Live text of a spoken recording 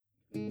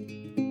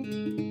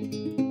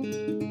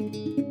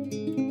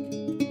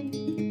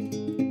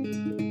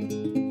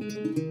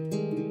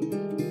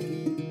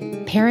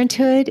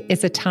Parenthood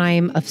is a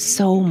time of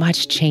so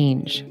much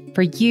change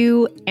for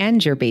you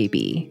and your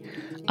baby.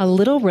 A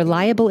little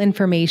reliable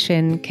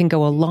information can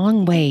go a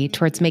long way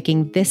towards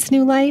making this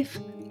new life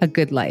a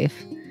good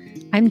life.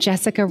 I'm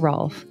Jessica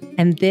Rolfe,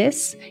 and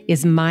this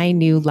is My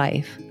New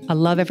Life, a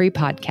Love Every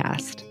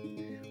podcast.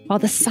 While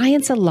the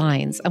science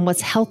aligns on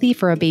what's healthy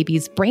for a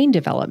baby's brain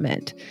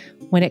development,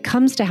 when it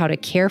comes to how to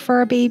care for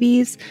our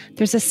babies,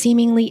 there's a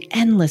seemingly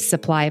endless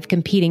supply of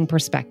competing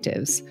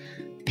perspectives.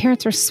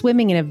 Parents are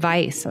swimming in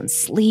advice on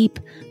sleep,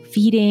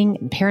 feeding,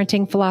 and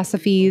parenting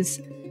philosophies.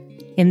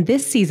 In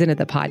this season of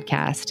the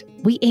podcast,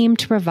 we aim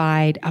to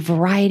provide a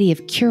variety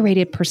of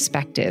curated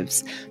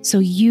perspectives so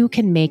you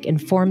can make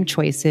informed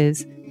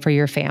choices for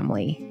your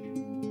family.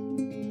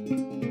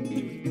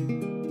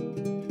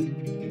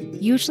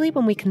 Usually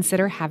when we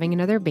consider having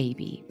another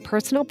baby,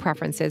 personal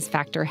preferences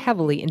factor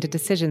heavily into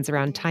decisions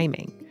around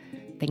timing,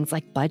 things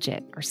like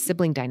budget or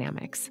sibling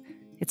dynamics.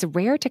 It's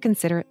rare to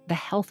consider the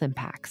health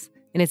impacts,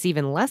 and it's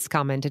even less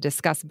common to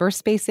discuss birth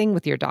spacing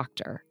with your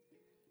doctor.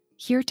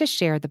 Here to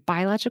share the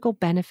biological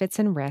benefits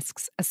and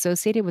risks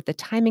associated with the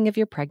timing of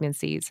your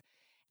pregnancies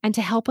and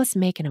to help us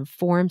make an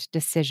informed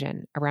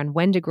decision around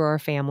when to grow our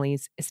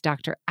families is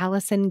Dr.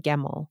 Alison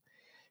Gemmell.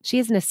 She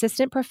is an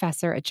assistant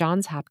professor at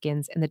Johns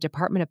Hopkins in the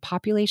Department of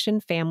Population,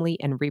 Family,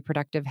 and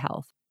Reproductive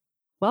Health.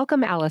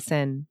 Welcome,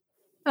 Alison.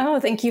 Oh,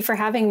 thank you for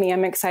having me.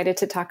 I'm excited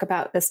to talk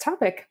about this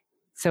topic.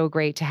 So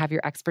great to have your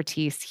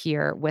expertise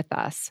here with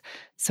us.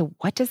 So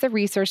what does the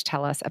research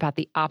tell us about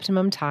the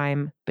optimum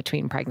time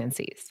between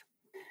pregnancies?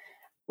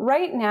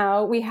 Right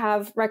now, we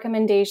have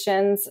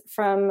recommendations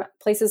from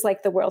places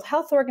like the World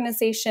Health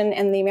Organization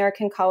and the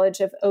American College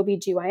of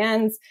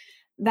OBGYNs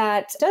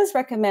that does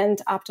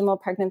recommend optimal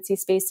pregnancy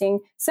spacing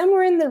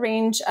somewhere in the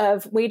range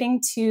of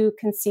waiting to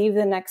conceive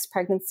the next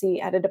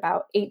pregnancy at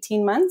about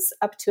 18 months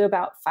up to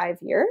about 5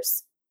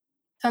 years.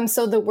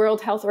 So the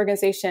World Health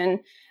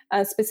Organization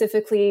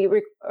specifically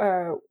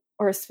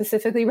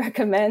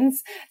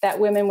recommends that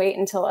women wait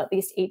until at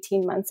least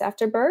 18 months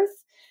after birth.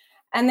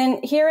 And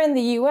then here in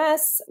the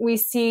US, we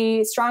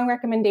see strong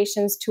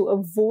recommendations to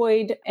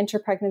avoid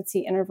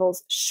interpregnancy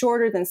intervals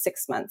shorter than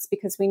 6 months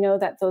because we know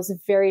that those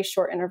very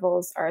short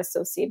intervals are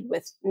associated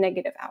with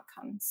negative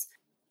outcomes.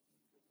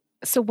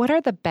 So what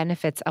are the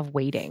benefits of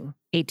waiting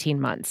 18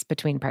 months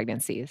between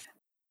pregnancies?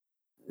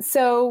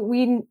 So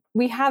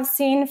we have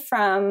seen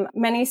from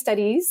many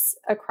studies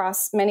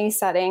across many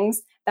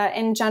settings that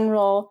in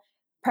general,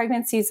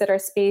 pregnancies that are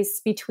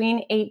spaced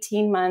between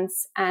 18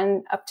 months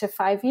and up to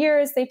 5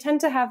 years, they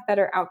tend to have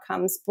better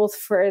outcomes, both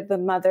for the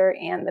mother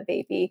and the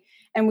baby.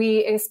 And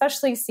we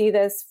especially see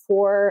this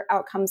for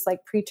outcomes like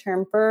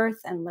preterm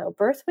birth and low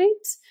birth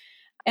weight.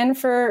 And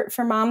for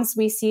moms,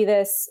 we see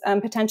this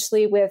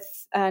potentially with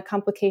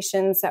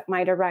complications that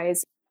might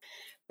arise.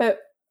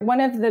 But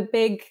one of the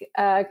big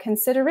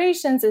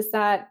considerations is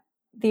that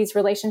these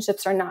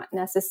relationships are not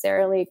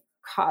necessarily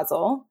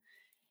causal.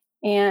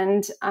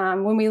 And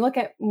when we look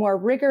at more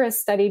rigorous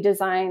study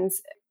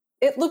designs,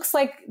 it looks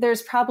like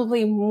there's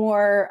probably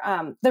more,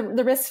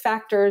 the risk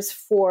factors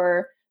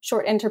for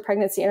short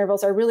interpregnancy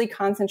intervals are really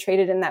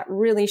concentrated in that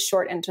really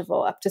short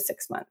interval up to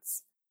 6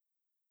 months.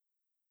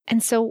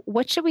 And so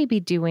what should we be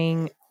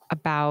doing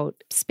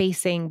about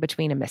spacing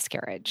between a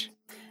miscarriage?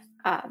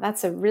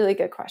 That's a really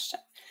good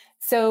question.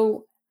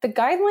 So the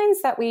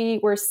guidelines that we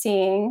were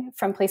seeing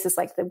from places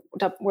like the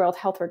World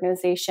Health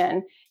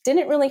Organization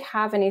didn't really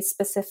have any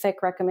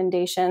specific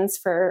recommendations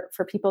for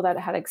people that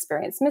had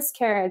experienced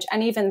miscarriage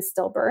and even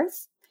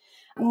stillbirth.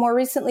 More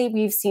recently,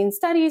 we've seen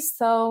studies,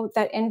 though,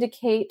 that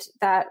indicate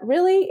that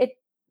really it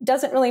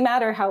doesn't really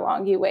matter how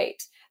long you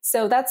wait.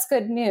 So that's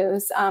good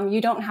news. You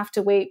don't have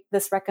to wait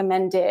this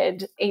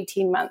recommended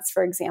 18 months,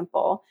 for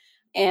example.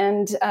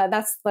 And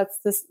that's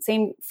the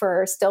same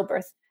for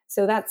stillbirth.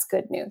 So that's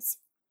good news.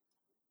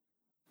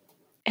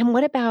 And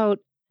what about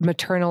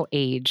maternal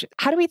age?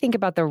 How do we think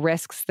about the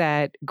risks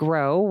that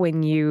grow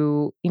when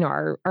you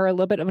are a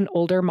little bit of an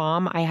older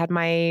mom? I had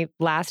my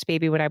last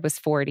baby when I was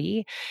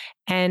 40.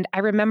 And I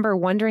remember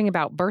wondering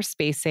about birth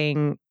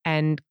spacing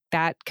and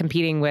that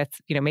competing with,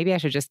 maybe I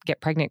should just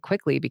get pregnant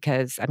quickly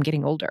because I'm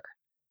getting older.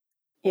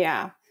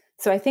 Yeah.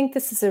 So I think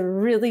this is a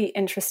really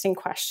interesting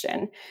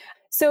question.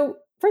 So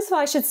first of all,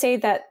 I should say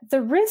that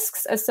the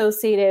risks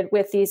associated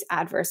with these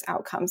adverse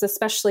outcomes,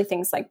 especially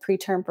things like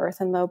preterm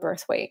birth and low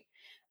birth weight,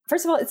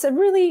 first of all, it's a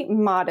really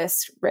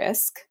modest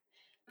risk.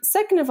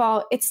 Second of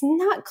all, it's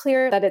not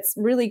clear that it's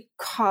really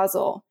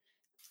causal.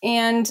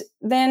 And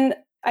then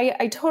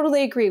I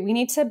totally agree. We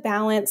need to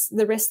balance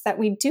the risks that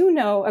we do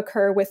know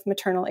occur with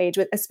maternal age,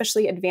 with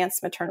especially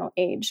advanced maternal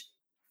age.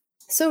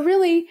 So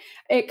really,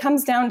 it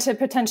comes down to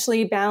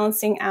potentially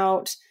balancing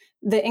out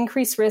the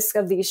increased risk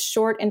of these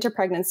short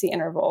interpregnancy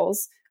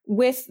intervals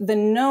with the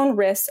known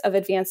risks of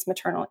advanced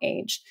maternal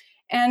age.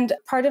 And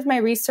part of my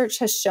research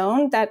has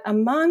shown that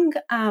among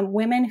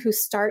women who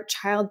start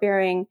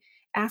childbearing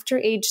after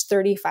age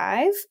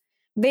 35,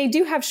 they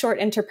do have short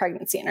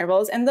interpregnancy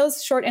intervals, and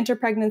those short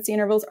interpregnancy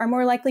intervals are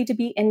more likely to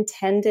be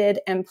intended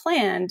and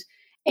planned.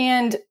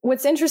 And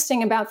what's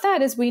interesting about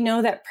that is we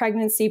know that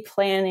pregnancy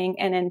planning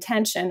and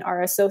intention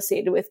are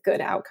associated with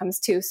good outcomes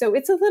too. So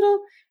it's a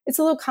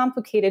little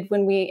complicated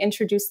when we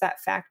introduce that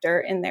factor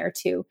in there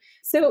too.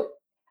 So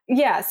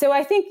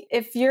I think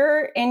if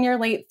you're in your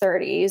late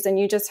 30s and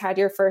you just had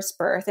your first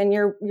birth and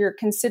you're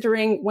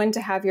considering when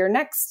to have your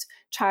next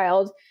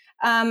child,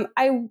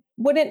 I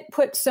wouldn't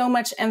put so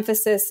much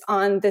emphasis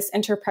on this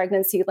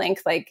interpregnancy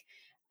length. Like,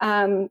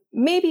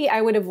 maybe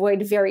I would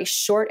avoid very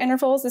short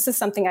intervals. This is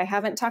something I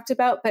haven't talked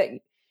about, but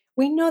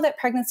we know that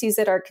pregnancies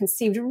that are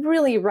conceived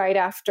really right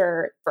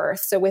after birth,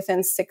 so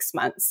within 6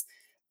 months,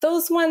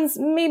 those ones,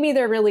 maybe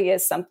there really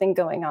is something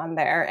going on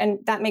there. And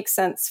that makes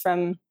sense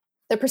from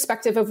the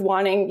perspective of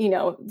wanting,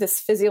 this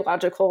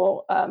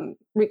physiological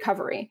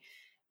recovery.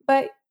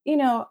 But,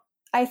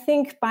 I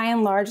think by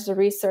and large, the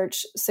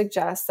research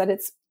suggests that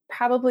it's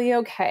probably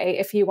okay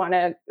if you want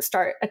to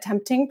start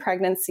attempting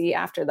pregnancy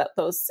after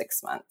those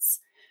 6 months.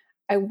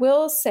 I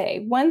will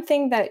say one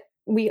thing that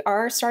we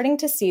are starting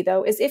to see,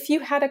 though, is if you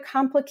had a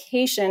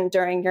complication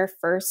during your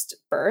first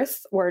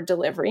birth or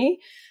delivery,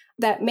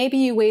 that maybe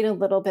you wait a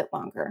little bit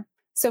longer.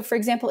 So, for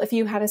example, if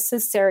you had a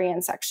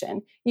cesarean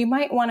section, you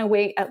might want to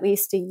wait at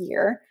least a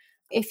year.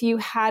 If you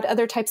had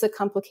other types of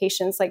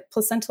complications, like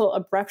placental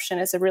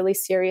abruption is a really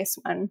serious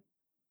one,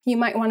 you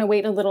might want to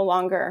wait a little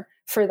longer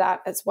for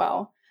that as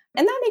well.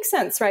 And that makes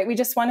sense, right? We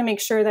just want to make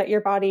sure that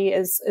your body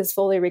is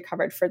fully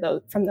recovered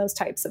from those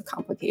types of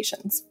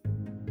complications.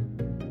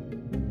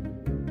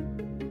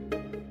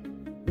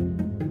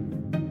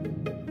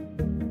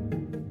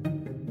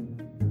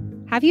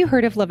 Have you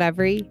heard of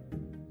Lovevery?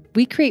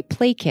 We create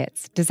play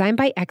kits designed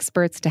by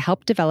experts to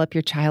help develop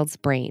your child's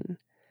brain.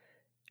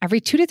 Every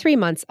 2 to 3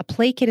 months, a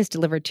play kit is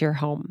delivered to your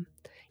home.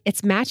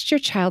 It's matched your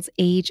child's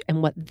age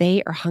and what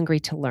they are hungry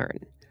to learn.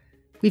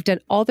 We've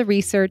done all the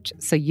research,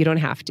 so you don't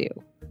have to.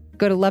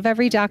 Go to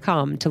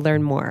lovevery.com to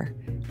learn more.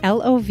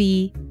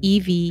 LOVEVERY.com.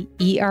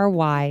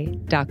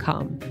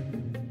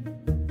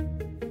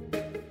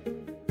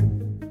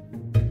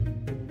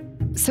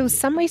 So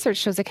some research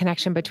shows a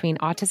connection between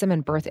autism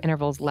and birth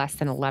intervals less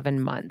than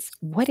 11 months.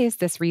 What is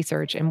this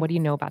research and what do you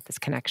know about this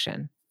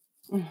connection?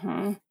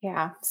 Mm-hmm.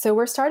 Yeah. So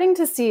we're starting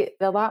to see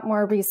a lot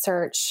more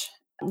research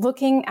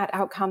looking at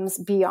outcomes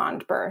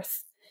beyond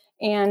birth.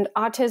 And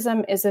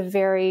autism is a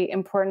very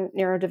important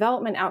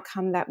neurodevelopment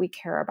outcome that we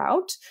care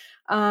about.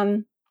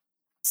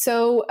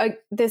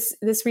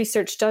 This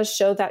research does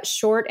show that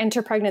short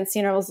interpregnancy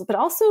intervals, but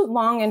also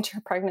long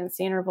interpregnancy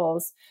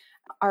intervals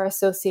are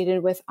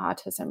associated with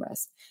autism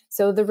risk.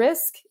 So the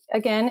risk,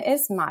 again,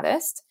 is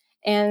modest,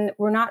 and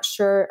we're not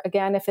sure,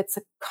 again, if it's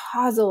a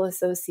causal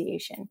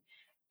association.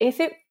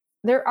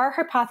 There are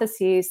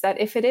hypotheses that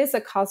if it is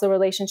a causal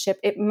relationship,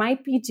 it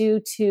might be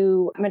due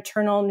to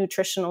maternal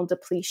nutritional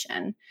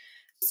depletion.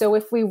 So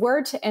if we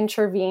were to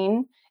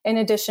intervene, in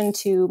addition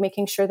to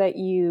making sure that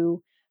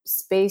you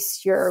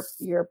space your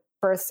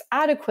births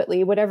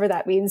adequately, whatever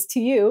that means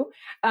to you,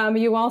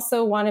 you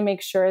also want to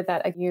make sure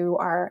that you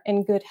are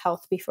in good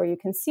health before you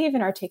conceive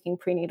and are taking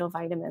prenatal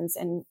vitamins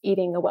and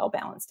eating a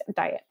well-balanced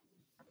diet.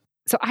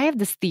 So I have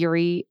this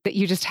theory that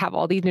you just have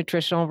all these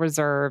nutritional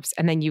reserves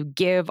and then you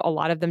give a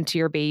lot of them to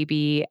your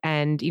baby.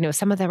 And,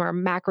 some of them are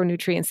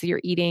macronutrients that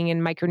you're eating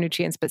and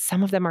micronutrients, but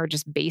some of them are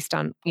just based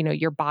on,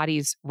 your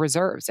body's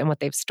reserves and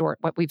what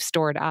we've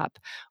stored up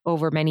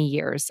over many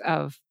years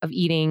of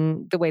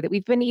eating the way that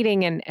we've been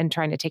eating and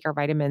trying to take our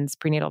vitamins,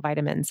 prenatal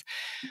vitamins.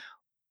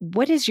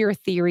 What is your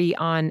theory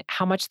on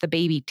how much the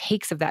baby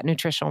takes of that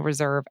nutritional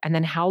reserve? And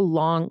then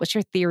what's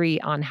your theory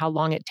on how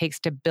long it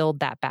takes to build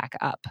that back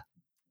up?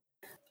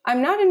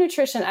 I'm not a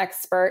nutrition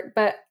expert,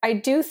 but I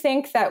do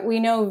think that we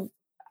know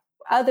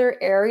other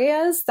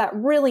areas that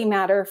really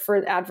matter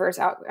for adverse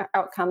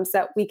outcomes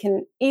that we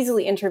can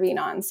easily intervene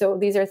on. So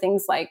these are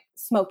things like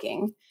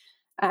smoking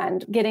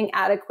and getting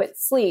adequate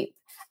sleep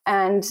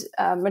and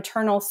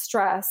maternal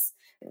stress.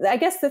 I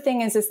guess the thing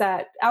is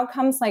that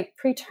outcomes like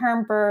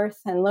preterm birth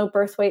and low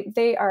birth weight,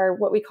 they are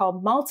what we call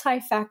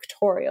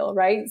multifactorial,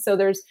 right? So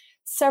there's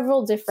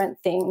several different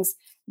things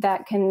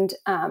that can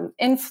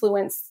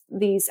influence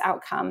these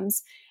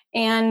outcomes.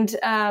 And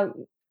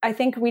I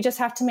think we just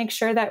have to make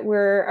sure that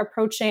we're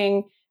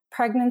approaching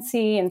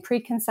pregnancy and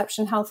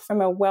preconception health from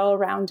a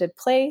well-rounded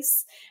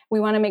place. We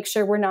want to make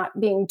sure we're not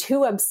being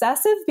too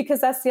obsessive,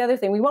 because that's the other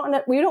thing. We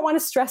don't want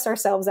to stress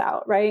ourselves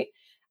out, right?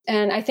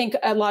 And I think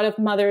a lot of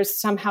mothers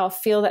somehow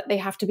feel that they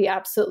have to be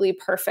absolutely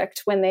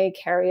perfect when they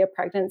carry a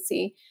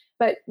pregnancy,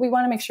 but we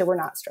want to make sure we're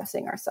not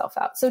stressing ourselves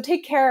out. So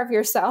take care of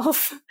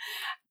yourself.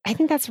 I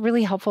think that's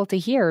really helpful to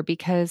hear,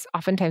 because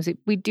oftentimes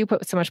we do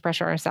put so much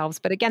pressure on ourselves.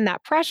 But again,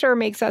 that pressure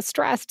makes us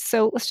stressed.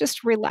 So let's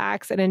just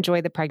relax and enjoy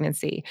the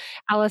pregnancy.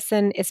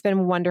 Allison, it's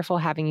been wonderful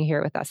having you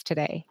here with us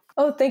today.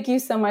 Oh, thank you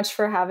so much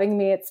for having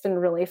me. It's been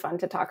really fun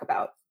to talk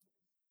about.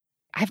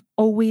 I've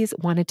always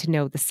wanted to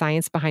know the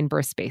science behind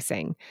birth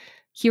spacing.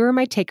 Here are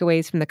my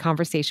takeaways from the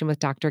conversation with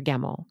Dr.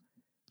 Gemmell.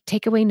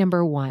 Takeaway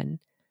number 1.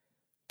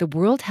 The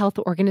World Health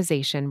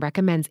Organization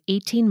recommends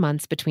 18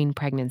 months between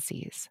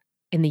pregnancies.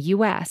 In the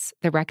US,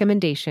 the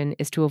recommendation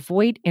is to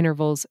avoid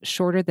intervals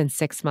shorter than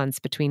 6 months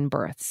between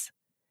births.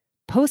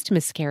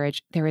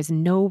 Post-miscarriage, there is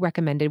no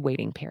recommended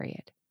waiting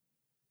period.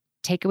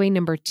 Takeaway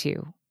number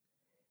 2.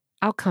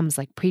 Outcomes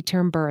like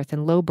preterm birth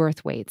and low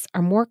birth weights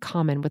are more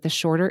common with a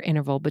shorter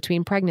interval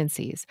between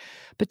pregnancies,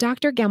 but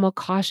Dr. Gemmell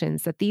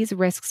cautions that these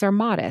risks are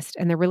modest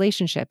and the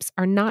relationships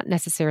are not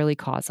necessarily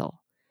causal.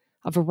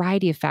 A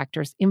variety of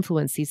factors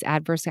influence these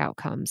adverse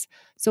outcomes,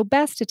 so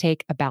best to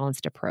take a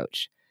balanced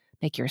approach.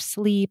 Make your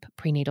sleep,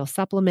 prenatal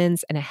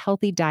supplements, and a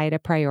healthy diet a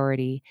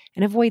priority,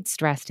 and avoid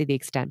stress to the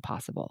extent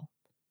possible.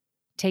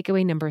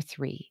 Takeaway number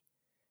 3.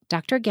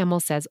 Dr.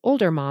 Gemmell says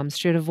older moms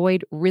should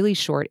avoid really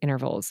short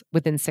intervals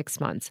within 6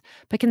 months,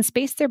 but can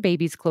space their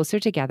babies closer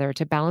together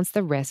to balance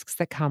the risks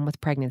that come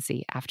with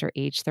pregnancy after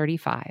age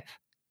 35.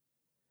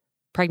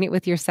 Pregnant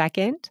with your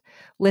second?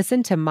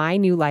 Listen to My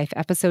New Life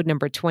episode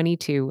number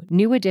 22,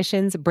 New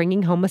Additions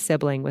Bringing Home a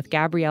Sibling with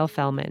Gabrielle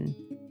Fellman.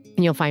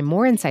 And you'll find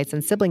more insights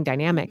on sibling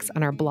dynamics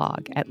on our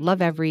blog at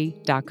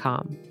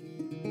loveevery.com.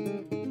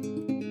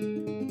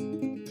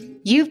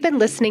 You've been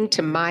listening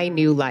to My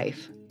New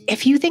Life.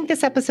 If you think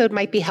this episode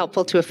might be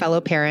helpful to a fellow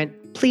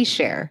parent, please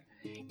share.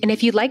 And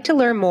if you'd like to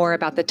learn more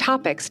about the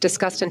topics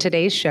discussed in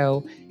today's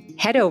show,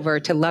 head over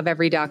to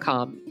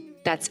loveevery.com.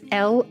 That's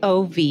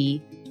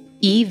LOVEVERY.com.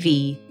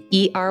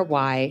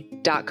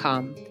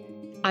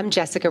 I'm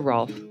Jessica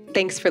Rolfe.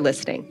 Thanks for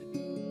listening.